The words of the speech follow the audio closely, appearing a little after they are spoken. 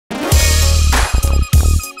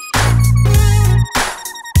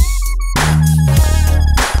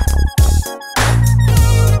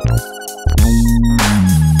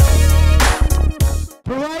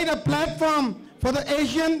for the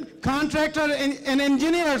Asian contractor and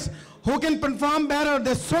engineers who can perform better.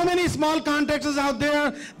 There's so many small contractors out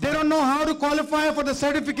there, they don't know how to qualify for the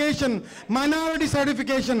certification, minority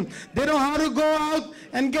certification. They don't know how to go out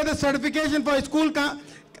and get a certification for a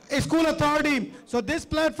school authority. So this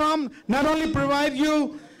platform not only provides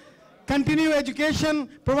you continue education,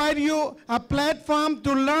 provide you a platform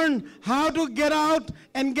to learn how to get out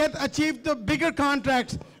and achieve the bigger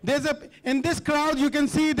contracts. In this crowd, you can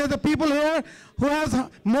see there's a people here who has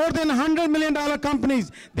more than $100 million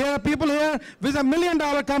companies. There are people here with $1 million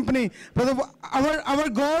company. But our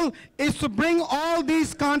goal is to bring all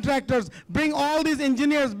these contractors, bring all these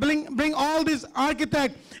engineers, bring all these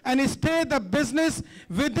architects, and stay the business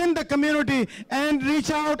within the community and reach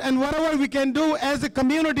out, and whatever we can do as a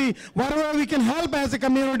community, whatever we can help as a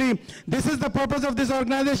community. This is the purpose of this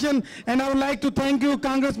organization, and I would like to thank you,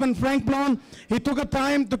 Congressman Frank Plone. He took a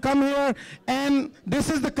time to come here, and this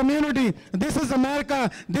is the community. This is America.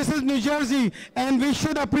 This is New Jersey, and we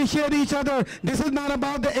should appreciate each other. This is not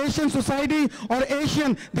about the Asian society or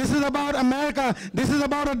Asian. This is about America. This is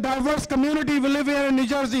about a diverse community we live here in New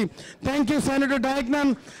Jersey. Thank you, Senator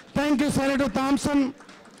Dagnan. Thank you, Senator Thompson,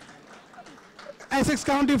 Essex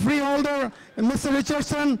County Freeholder, Mr.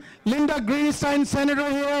 Richardson, Linda Greenstein, Senator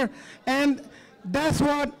here, and that's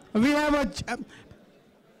what we have.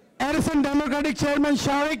 Addison Democratic Chairman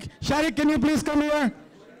Sharik. Sharik, can you please come here?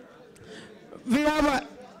 We have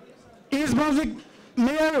East Brunswick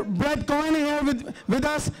Mayor Brett Cohen here with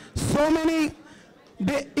us. So many,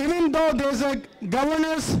 even though there's a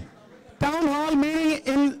governor's town hall meeting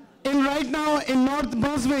in right now in North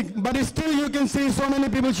Brunswick, but still you can see so many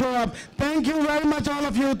people show up. Thank you very much, all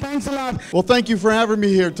of you. Thanks a lot. Well, thank you for having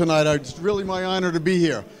me here tonight. It's really my honor to be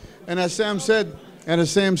here. And as Sam said,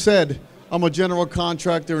 I'm a general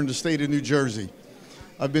contractor in the state of New Jersey.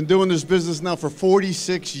 I've been doing this business now for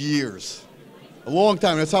 46 years. A long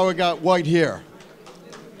time. That's how I got white hair.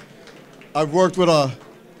 I've worked with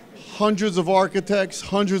hundreds of architects,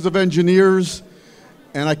 hundreds of engineers,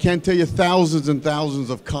 and I can't tell you thousands and thousands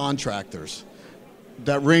of contractors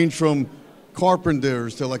that range from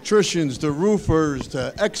carpenters to electricians to roofers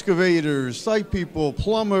to excavators, site people,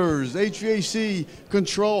 plumbers, HVAC,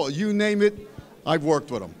 control, you name it, I've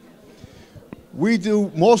worked with them.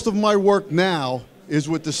 Most of my work now is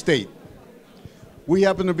with the state. We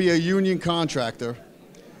happen to be a union contractor,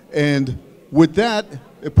 and with that,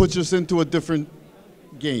 it puts us into a different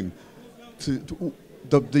game. The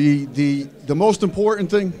most important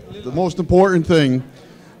thing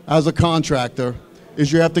as a contractor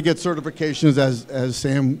is you have to get certifications, as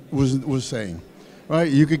Sam was saying, right?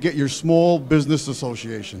 You could get your small business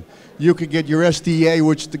association. You could get your SDA,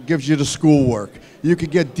 which gives you the schoolwork. You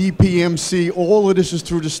could get DPMC. All of this is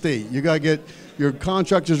through the state. You got to get your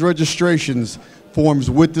contractor's registrations forms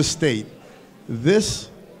with the state. This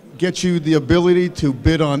gets you the ability to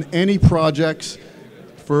bid on any projects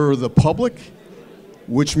for the public,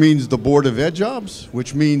 which means the Board of Ed jobs,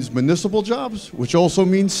 which means municipal jobs, which also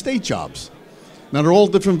means state jobs. Now, they're all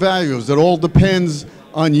different values. It all depends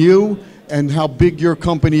on you and how big your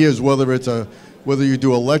company is, whether you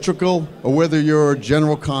do electrical or whether you're a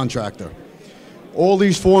general contractor. All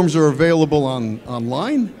these forms are available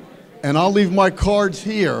online, and I'll leave my cards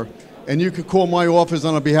here, and you can call my office,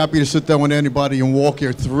 and I'll be happy to sit down with anybody and walk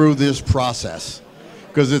you through this process,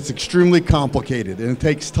 because it's extremely complicated and it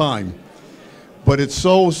takes time. But it's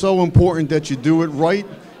so important that you do it right,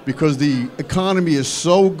 because the economy is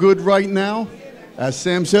so good right now. As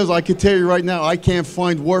Sam says, I can tell you right now, I can't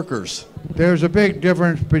find workers. There's a big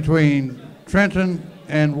difference between Trenton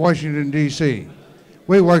and Washington, D.C.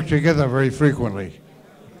 We work together very frequently.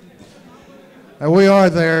 And we are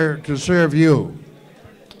there to serve you.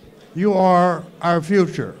 You are our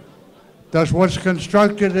future. Thus, what's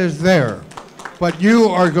constructed is there. But you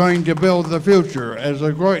are going to build the future. As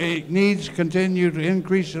the needs continue to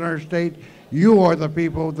increase in our state, you are the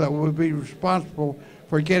people that will be responsible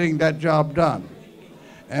for getting that job done.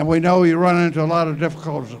 And we know you run into a lot of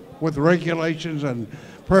difficulties with regulations and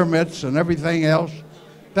permits and everything else.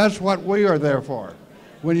 That's what we are there for.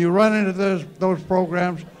 When you run into those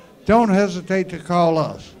programs, don't hesitate to call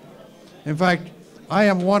us. In fact, I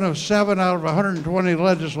am one of 7 out of 120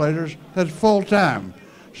 legislators that's full-time.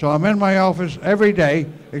 So I'm in my office every day,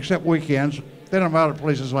 except weekends. Then I'm out at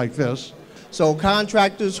places like this. So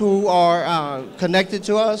contractors who are connected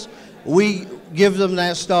to us, we give them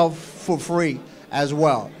that stuff for free as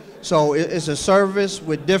well. So it's a service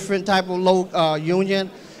with different type of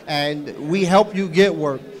union, and we help you get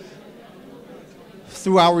work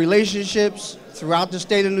through our relationships throughout the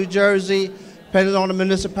state of New Jersey, depending on the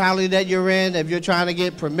municipality that you're in. If you're trying to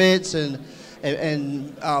get permits and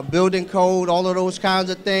and building code, all of those kinds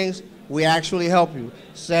of things, we actually help you.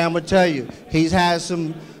 Sam will tell you, he's had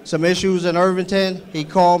some issues in Irvington. He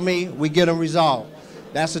called me, we get them resolved.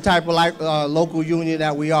 That's the type of local union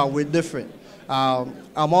that we are. We're different. I'm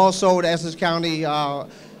also the Essex County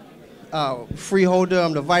freeholder.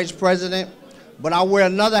 I'm the vice president, but I wear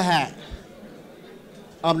another hat.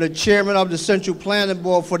 I'm the chairman of the Central Planning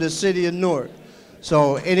Board for the city of Newark.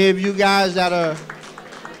 So any of you guys that are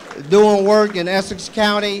doing work in Essex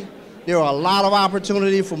County, there are a lot of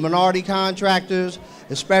opportunity for minority contractors,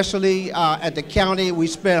 especially at the county. We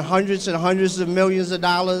spend hundreds and hundreds of millions of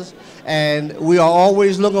dollars, and we are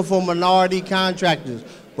always looking for minority contractors.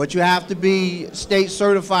 But you have to be state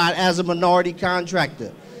certified as a minority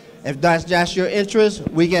contractor. If that's your interest,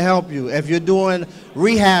 we can help you. If you're doing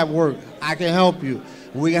rehab work, I can help you.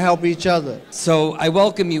 We can help each other. So I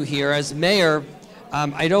welcome you here. As mayor,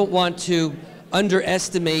 I don't want to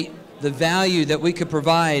underestimate the value that we could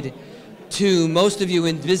provide to most of you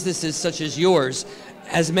in businesses such as yours.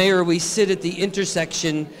 As mayor, we sit at the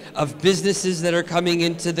intersection of businesses that are coming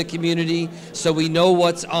into the community, so we know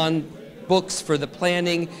what's on books for the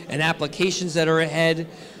planning and applications that are ahead.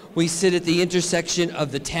 We sit at the intersection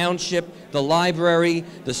of the township, the library,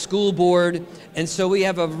 the school board, and so we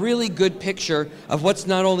have a really good picture of what's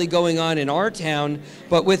not only going on in our town,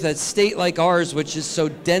 but with a state like ours, which is so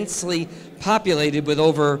densely populated with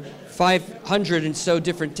over 500 and so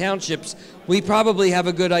different townships, we probably have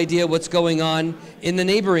a good idea what's going on in the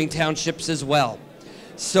neighboring townships as well.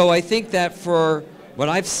 So I think that for what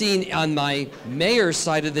I've seen on my mayor's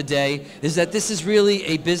side of the day is that this is really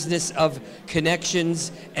a business of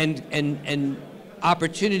connections and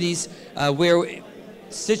opportunities where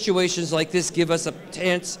situations like this give us a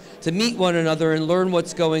chance to meet one another and learn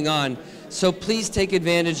what's going on. So please take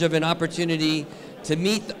advantage of an opportunity to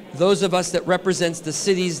meet those of us that represents the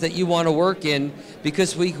cities that you want to work in,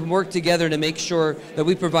 because we can work together to make sure that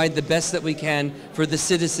we provide the best that we can for the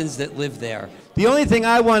citizens that live there. The only thing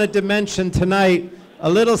I wanted to mention tonight, a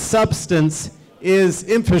little substance, is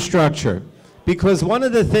infrastructure. Because one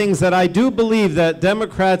of the things that I do believe that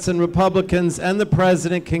Democrats and Republicans and the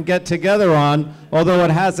president can get together on, although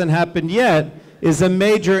it hasn't happened yet, is a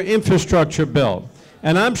major infrastructure bill.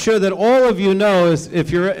 And I'm sure that all of you know, if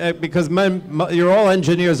you're, because you're all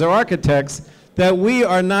engineers or architects, that we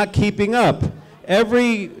are not keeping up.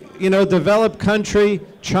 Every, developed country,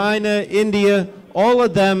 China, India, all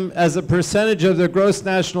of them, as a percentage of their gross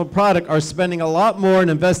national product, are spending a lot more and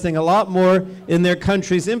investing a lot more in their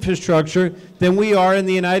country's infrastructure than we are in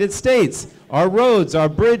the United States. Our roads, our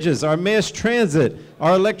bridges, our mass transit,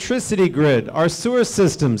 our electricity grid, our sewer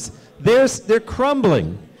systems, they're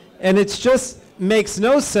crumbling. And it's just makes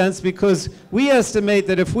no sense, because we estimate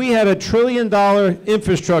that if we had $1 trillion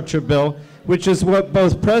infrastructure bill, which is what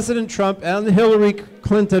both President Trump and Hillary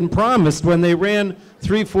Clinton promised when they ran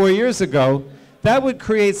 3-4 years ago, that would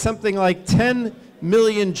create something like 10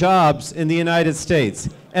 million jobs in the United States.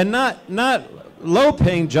 And not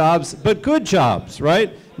low-paying jobs, but good jobs,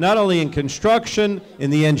 right? Not only in construction, in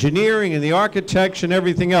the engineering, in the architecture, and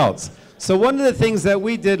everything else. So one of the things that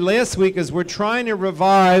we did last week is we're trying to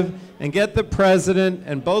revive and get the president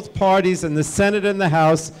and both parties and the Senate and the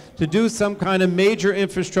House to do some kind of major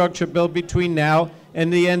infrastructure bill between now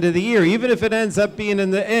and the end of the year, even if it ends up being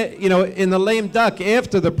in the lame duck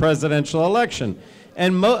after the presidential election.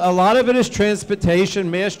 And a lot of it is transportation,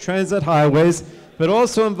 mass transit, highways, but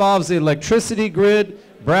also involves the electricity grid,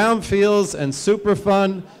 brownfields and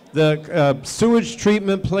Superfund, the sewage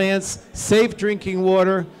treatment plants, safe drinking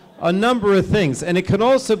water, a number of things. And it can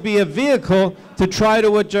also be a vehicle to try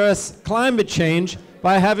to address climate change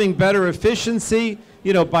by having better efficiency,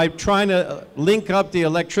 by trying to link up the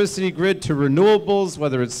electricity grid to renewables,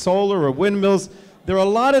 whether it's solar or windmills. There are a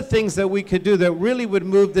lot of things that we could do that really would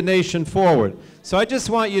move the nation forward. So I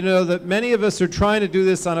just want you to know that many of us are trying to do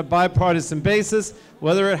this on a bipartisan basis.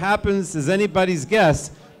 Whether it happens is anybody's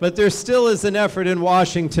guess. But there still is an effort in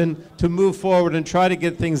Washington to move forward and try to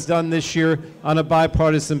get things done this year on a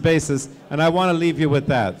bipartisan basis. And I want to leave you with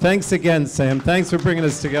that. Thanks again, Sam. Thanks for bringing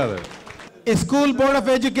us together. School Board of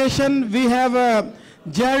Education, we have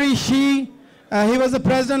Jerry Shee. He was the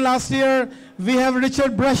president last year. We have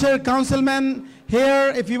Richard Brusher, councilman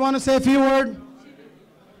here. If you want to say a few words.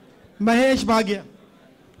 Mahesh Bhagia.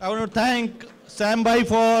 I want to thank Sam Bhai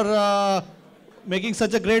for making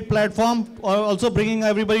such a great platform, also bringing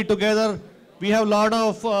everybody together. We have a lot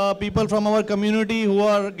of people from our community who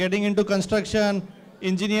are getting into construction,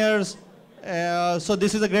 engineers. So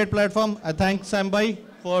this is a great platform. I thank Sam Bhai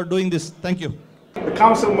for doing this. Thank you. The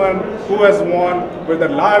councilman who has won with the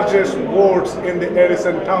largest votes in the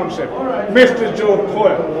Edison Township, Mr. Joe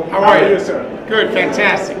Coyle. How are you, sir? Good,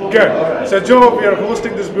 fantastic. Good. So Joe, we are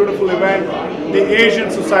hosting this beautiful event, the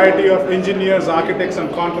Asian Society of Engineers, Architects and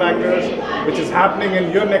Contractors, which is happening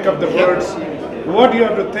in your neck of the woods. What do you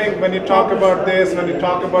have to think when you talk about this, when you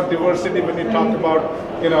talk about diversity, when you talk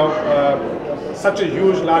about, such a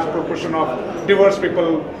huge, large proportion of diverse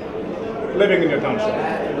people living in your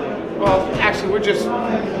township? Well, actually, we're just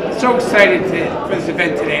so excited for this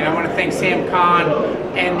event today, and I want to thank Sam Khan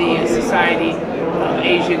and the Society of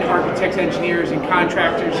Asian Architects, Engineers, and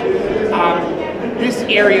Contractors. This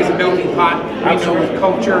area is a melting pot, we know, with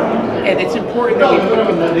culture, and it's important that we put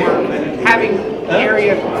people to work. Having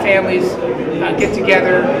area families get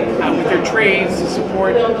together with their trades to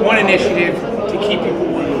support one initiative to keep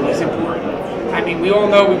people working is important. I mean, we all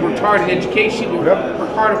know we worked hard in education, we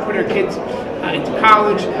worked hard to put our kids into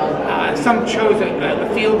college. Some chose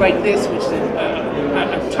a field like this, which is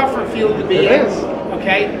a tougher field to be in.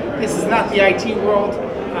 Okay, this is not the IT world.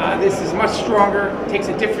 This is much stronger. Takes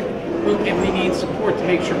a different group, and we need support to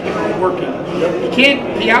make sure people are working. You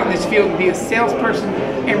can't be out in this field and be a salesperson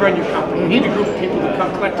and run your company. You need a group of people to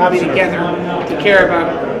come collectively together to care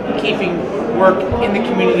about keeping work in the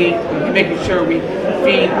community and making sure we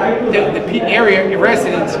feed the area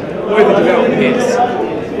residents where the development is.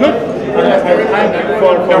 Good. Thank you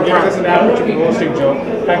for giving us an opportunity to hosting, Joe.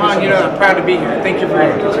 Thank you so much. I'm proud to be here. Thank you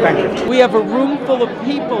very much. Thank you. We have a room full of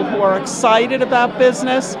people who are excited about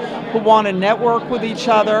business, who want to network with each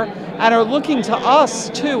other, and are looking to us,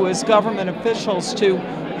 too, as government officials to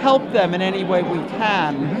help them in any way we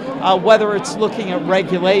can, whether it's looking at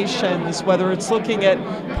regulations, whether it's looking at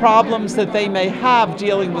problems that they may have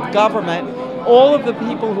dealing with government. All of the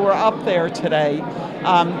people who are up there today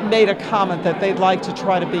made a comment that they'd like to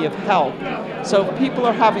try to be of help. So if people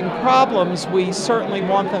are having problems, we certainly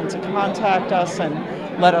want them to contact us and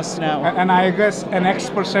let us know. And I guess an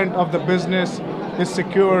X% of the business is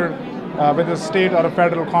secure with a state or a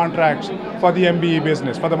federal contract for the MBE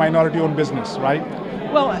business, for the minority-owned business, right?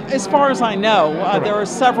 Well, as far as I know, there are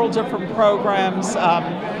several different programs,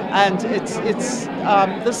 and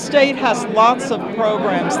the state has lots of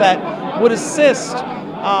programs that would assist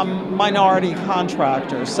minority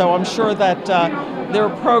contractors. So I'm sure that there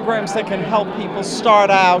are programs that can help people start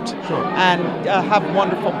out and have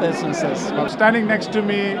wonderful businesses. Standing next to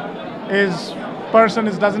me is person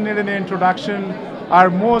who doesn't need any introduction, our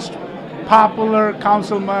most popular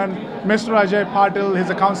councilman, Mr. Ajay Patil. He's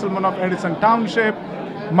a councilman of Edison Township,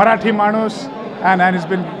 Marathi Manus, and has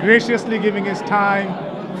been graciously giving his time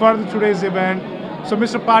for today's event. So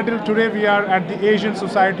Mr. Patil, today we are at the Asian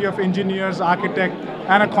Society of Engineers, Architects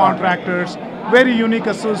and Contractors, very unique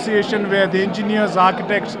association where the engineers,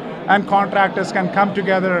 architects and contractors can come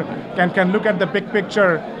together, can look at the big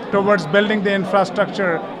picture towards building the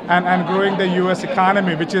infrastructure and growing the US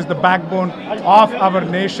economy, which is the backbone of our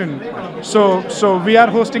nation. So we are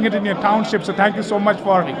hosting it in your township, so thank you so much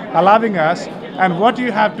for allowing us. And what do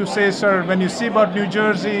you have to say, sir, when you see about New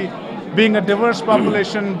Jersey being a diverse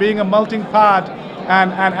population, being a melting pot,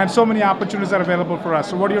 and so many opportunities are available for us.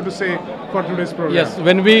 So what do you have to say for today's program? Yes,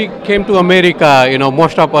 when we came to America,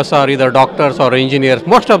 most of us are either doctors or engineers.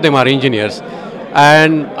 Most of them are engineers.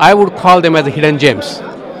 And I would call them as hidden gems.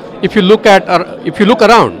 If you look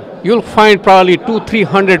around, you'll find probably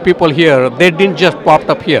 200-300 people here. They didn't just pop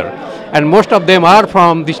up here. And most of them are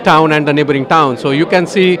from this town and the neighboring town. So you can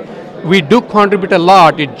see we do contribute a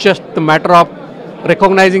lot. It's just a matter of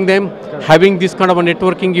recognizing them, having this kind of a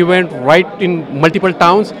networking event right in multiple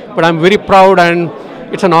towns. But I'm very proud, and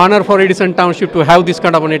it's an honor for Edison Township to have this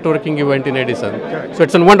kind of a networking event in Edison. So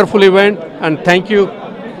it's a wonderful event, and thank you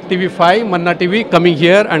TV5, Manna TV, coming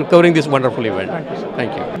here and covering this wonderful event. Thank you, sir.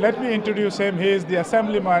 Thank you. Let me introduce him. He is the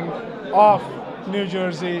Assemblyman of New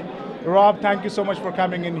Jersey. Rob, thank you so much for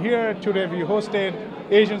coming in here. Today we hosted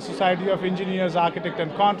Asian Society of Engineers, Architects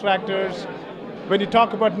and Contractors. When you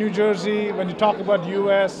talk about New Jersey, when you talk about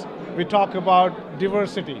US, we talk about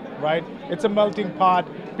diversity, right? It's a melting pot.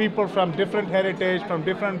 People from different heritage, from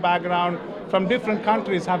different background, from different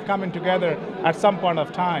countries have come in together at some point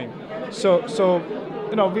of time. So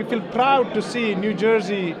we feel proud to see New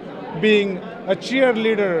Jersey being a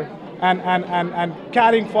cheerleader and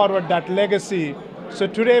carrying forward that legacy. So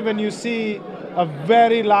today when you see a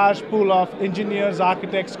very large pool of engineers,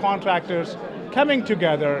 architects, contractors coming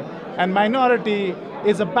together, and minority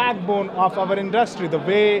is a backbone of our industry. The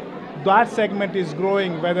way that segment is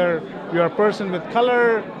growing, whether you're a person with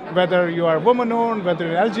color, whether you are woman-owned, whether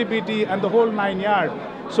you're LGBT, and the whole 9 yards.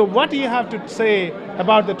 So what do you have to say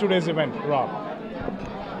about today's event, Rob?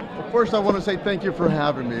 First, I want to say thank you for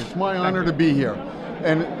having me. It's my honor to be here.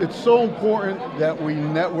 And it's so important that we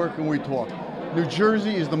network and we talk. New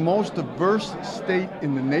Jersey is the most diverse state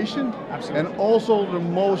in the nation. Absolutely. And also the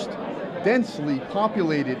most densely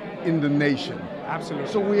populated in the nation. Absolutely.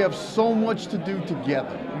 So we have so much to do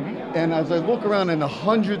together. And as I look around and the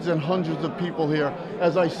hundreds and hundreds of people here,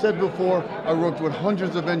 as I said before, I worked with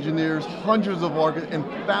hundreds of engineers, hundreds of architects, and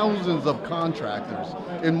thousands of contractors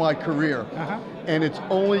in my career. And it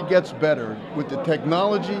only gets better with the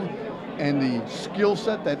technology and the skill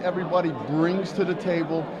set that everybody brings to the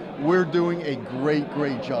table. We're doing a great,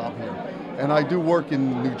 great job here. And I do work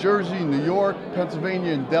in New Jersey, New York,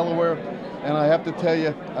 Pennsylvania, and Delaware. And I have to tell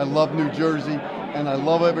you, I love New Jersey, and I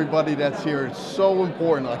love everybody that's here. It's so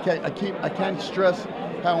important. I can't stress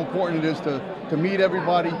how important it is to meet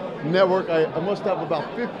everybody, network. I must have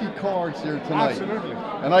about 50 cards here tonight. Absolutely.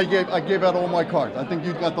 And I gave out all my cards. I think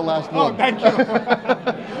you got the last one. Oh, thank you.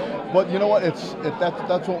 But you know what?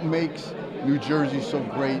 That's what makes New Jersey so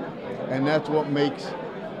great, and that's what makes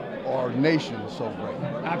our nation so great.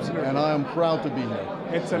 Absolutely. And I am proud to be here.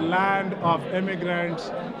 It's a land of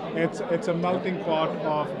immigrants. It's a melting pot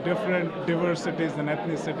of different diversities and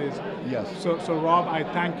ethnicities. Yes. So Rob, I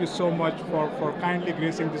thank you so much for kindly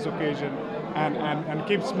gracing this occasion and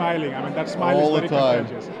keep smiling. I mean, that smile All is very the time.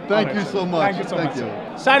 contagious. Thank All you right. so much. Thank you so Thank much. you.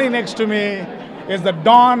 Sir. Standing next to me is the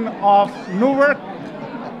Don of Newark,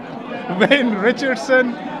 Wayne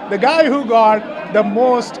Richardson, the guy who got the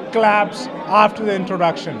most claps after the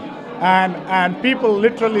introduction. And people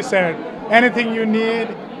literally said, anything you need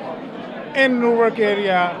in Newark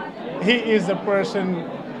area, he is the person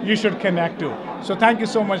you should connect to. So thank you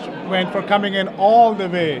so much, Wayne, for coming in all the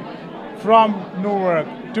way from Newark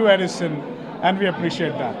to Edison, and we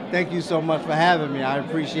appreciate that. Thank you so much for having me. I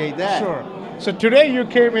appreciate that. Sure. So today you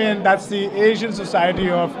came in, that's the Asian Society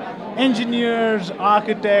of Engineers,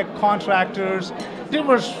 Architects, Contractors,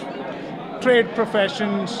 diverse trade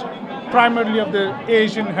professions, primarily of the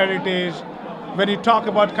Asian heritage. When you talk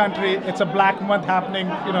about country, it's a Black Month happening,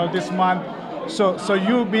 this month. So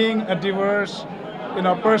you being a diverse,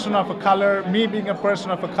 person of a color, me being a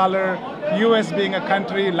person of a color, US being a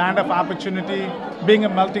country, land of opportunity, being a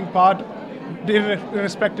melting pot,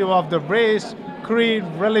 irrespective of the race, creed,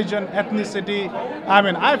 religion, ethnicity. I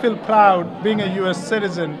mean, I feel proud being a US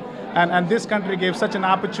citizen, and this country gave such an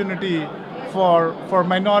opportunity for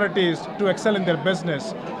minorities to excel in their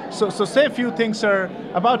business. So say a few things, sir,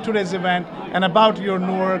 about today's event and about your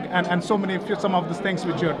Newark and some of the things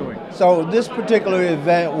which you're doing. So this particular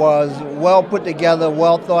event was well put together,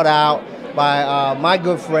 well thought out by my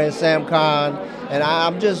good friend Sam Khan, and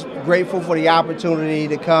I'm just grateful for the opportunity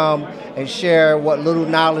to come and share what little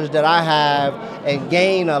knowledge that I have and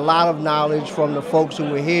gain a lot of knowledge from the folks who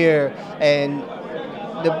were here. And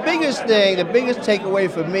the biggest thing, the biggest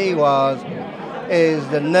takeaway for me is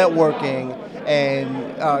the networking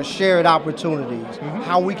and shared opportunities,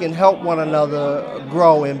 how we can help one another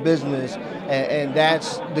grow in business, and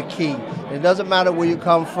that's the key. It doesn't matter where you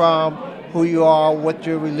come from, who you are, what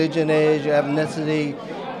your religion is, your ethnicity.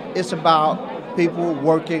 It's about people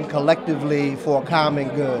working collectively for a common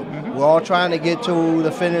good. We're all trying to get to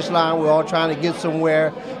the finish line, we're all trying to get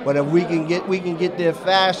somewhere, but if we can get there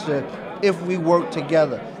faster if we work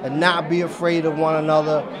together and not be afraid of one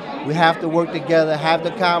another. We have to work together, have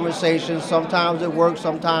the conversation. Sometimes it works,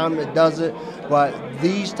 sometimes it doesn't, but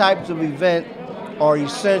these types of events are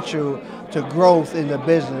essential to growth in the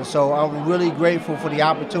business. So I'm really grateful for the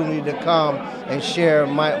opportunity to come and share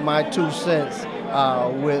my 2 cents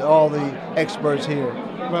with all the experts here.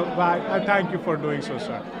 Well, I thank you for doing so,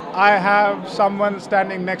 sir. I have someone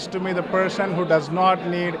standing next to me, the person who does not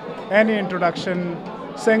need any introduction.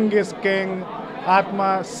 Singh is king,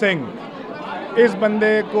 Atma Singh. इस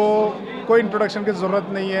बंदे को कोई introduction की ज़रूरत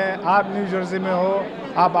नहीं है. आप new Jersey में हो,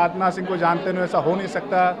 आप आत्मा सिंह को जानते हो, ऐसा हो नहीं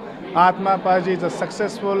सकता. Atma Paji is a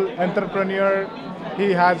successful entrepreneur.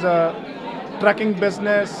 He has a trucking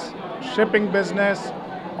business, shipping business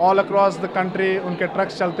all across the country. उनके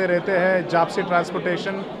ट्रक्स चलते रहते हैं, जापसी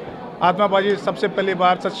ट्रांसपोर्टेशन. आत्मा बाजी, सबसे पहली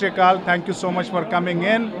बार सत श्री अकाल. Thank you so much for coming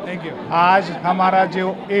in. Thank you. आज हमारा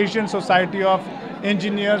जो Asian society of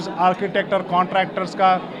engineers, architect और कॉन्ट्रैक्टर्स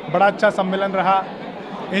का बड़ा अच्छा सम्मेलन रहा.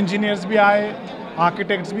 इंजीनियर्स भी आए,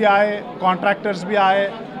 आर्किटेक्ट्स भी आए, कॉन्ट्रैक्टर्स भी आए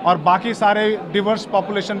और बाकी सारे डिवर्स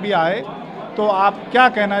पॉपुलेशन भी आए. तो आप क्या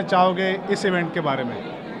कहना चाहोगे इस इवेंट के बारे में?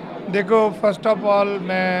 देखो, फर्स्ट ऑफ ऑल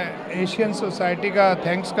मैं एशियन सोसाइटी का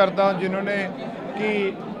थैंक्स करता हूं जिन्होंने कि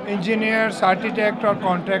इंजीनियर्स, आर्किटेक्ट और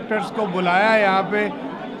कॉन्ट्रैक्टर्स को बुलाया यहाँ पे.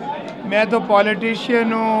 मैं तो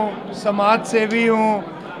पॉलिटिशियन हूँ, समाज सेवी हूँ,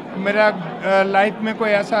 मेरा लाइफ में कोई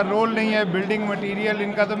ऐसा रोल नहीं है. बिल्डिंग मटेरियल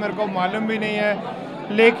इनका तो मेरे को मालूम भी नहीं है,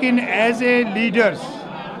 लेकिन एज ए लीडर्स,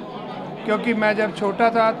 क्योंकि मैं जब छोटा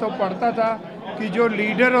था तो पढ़ता था कि जो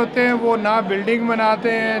लीडर होते हैं वो ना बिल्डिंग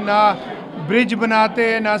बनाते हैं, ना ब्रिज बनाते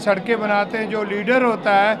हैं, ना सड़कें बनाते हैं। जो लीडर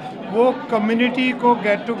होता है वो कम्युनिटी को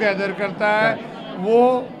गेट टुगेदर करता है,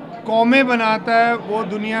 वो कौमें बनाता है, वो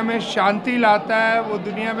दुनिया में शांति लाता है, वो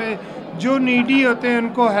दुनिया में जो नीडी होते हैं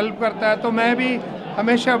उनको हेल्प करता है। तो मैं भी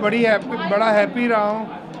हमेशा बड़ा हैप्पी रहा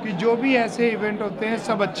हूँ कि जो भी ऐसे इवेंट होते हैं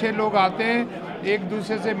सब अच्छे लोग आते हैं, एक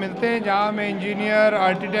दूसरे से मिलते हैं। जहाँ हमें इंजीनियर,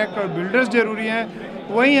 आर्किटेक्ट और बिल्डर्स ज़रूरी हैं,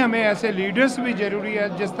 वहीं हमें ऐसे लीडर्स भी ज़रूरी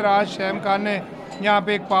है। जिस तरह आज सैम खान ने यहाँ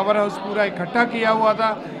पे एक पावर हाउस पूरा इकट्ठा किया हुआ था,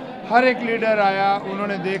 हर एक लीडर आया,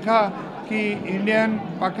 उन्होंने देखा कि Indian,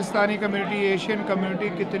 Pakistani community, Asian community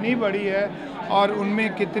कितनी बड़ी है और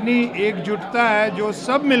उनमें कितनी एकजुटता है, जो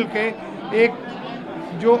सब मिलके एक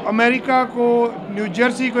जो अमेरिका को, न्यू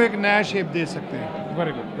जर्सी को एक नया शेप दे सकते हैं।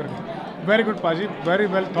 वेरी गुड पाजी, very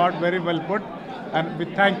well thought, very well put, and we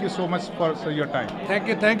thank you so much for your time.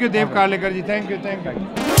 Thank you Dev Karlekar ji, thank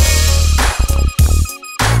you.